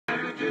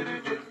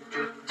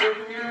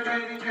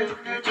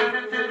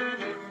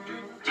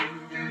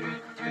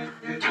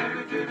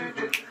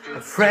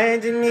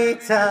friend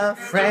needs a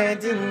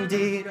friend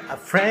indeed. A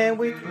friend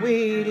with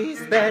wit is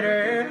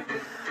better.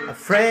 A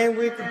friend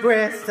with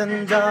breast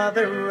and all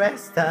the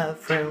rest. A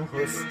friend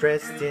who's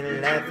dressed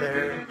in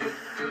leather.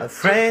 A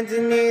friend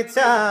needs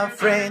a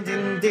friend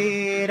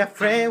indeed. A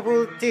friend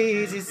who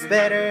teach is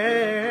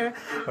better.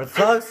 Our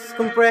thoughts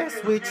compress,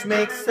 which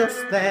makes us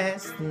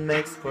blessed and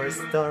makes for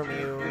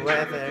stormy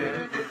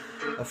weather.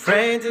 A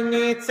friend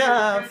needs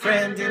a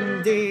friend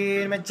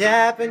indeed. My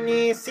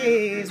Japanese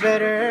is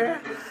better.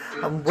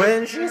 And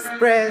when she's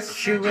pressed,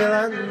 she will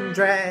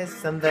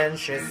undress, and then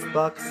she's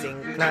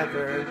boxing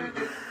clever.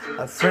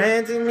 A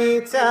friend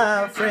needs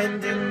a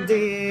friend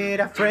indeed.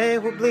 A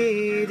friend who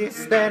bleeds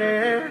is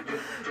better.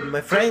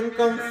 My friend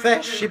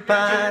confessed she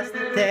passed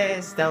the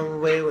test,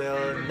 and we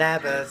will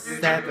never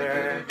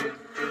sever.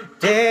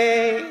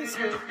 Days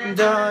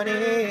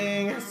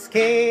dawning,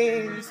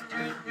 schemes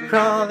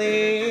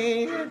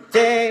crawling.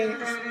 Days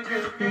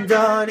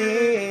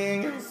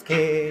dawning,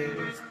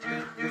 schemes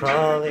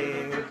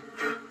crawling.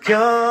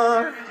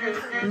 Pure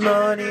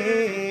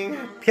morning,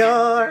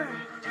 pure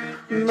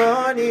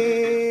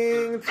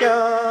morning,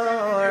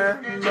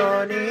 pure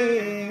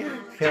morning,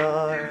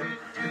 pure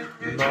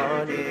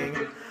morning.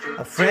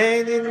 A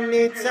friend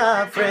needs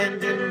a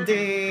friend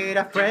indeed.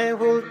 A friend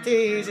who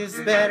teach is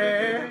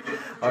better.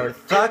 Our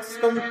thoughts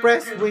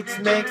compress, which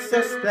makes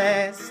us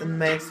blessed and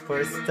makes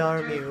for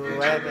stormy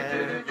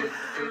weather.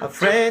 A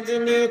friend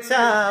needs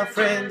a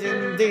friend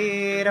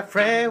indeed. A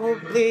friend who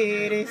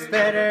bleeds is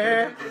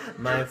better.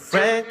 My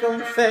friend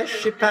confessed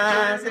she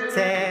passed the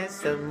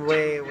test, and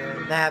we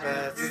will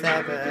never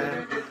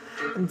sever.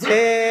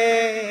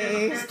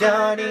 Days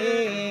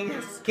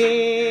dawning,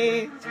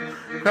 schemes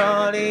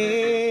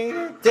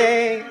crawling.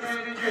 Days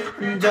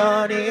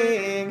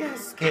dawning,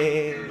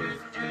 schemes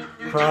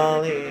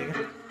crawling.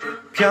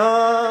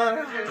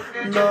 Pure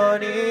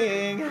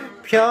morning,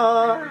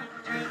 pure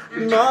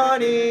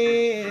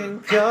morning,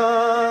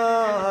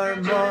 pure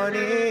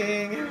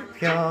morning,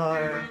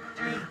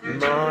 pure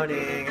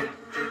morning,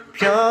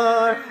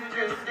 pure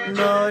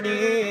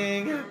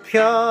morning,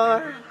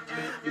 pure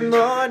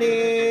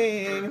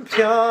morning,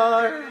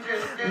 pure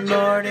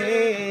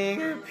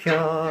morning,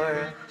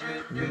 pure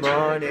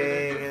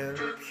morning,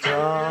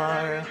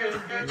 pure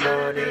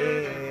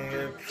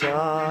morning,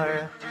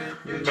 pure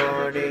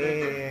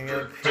morning.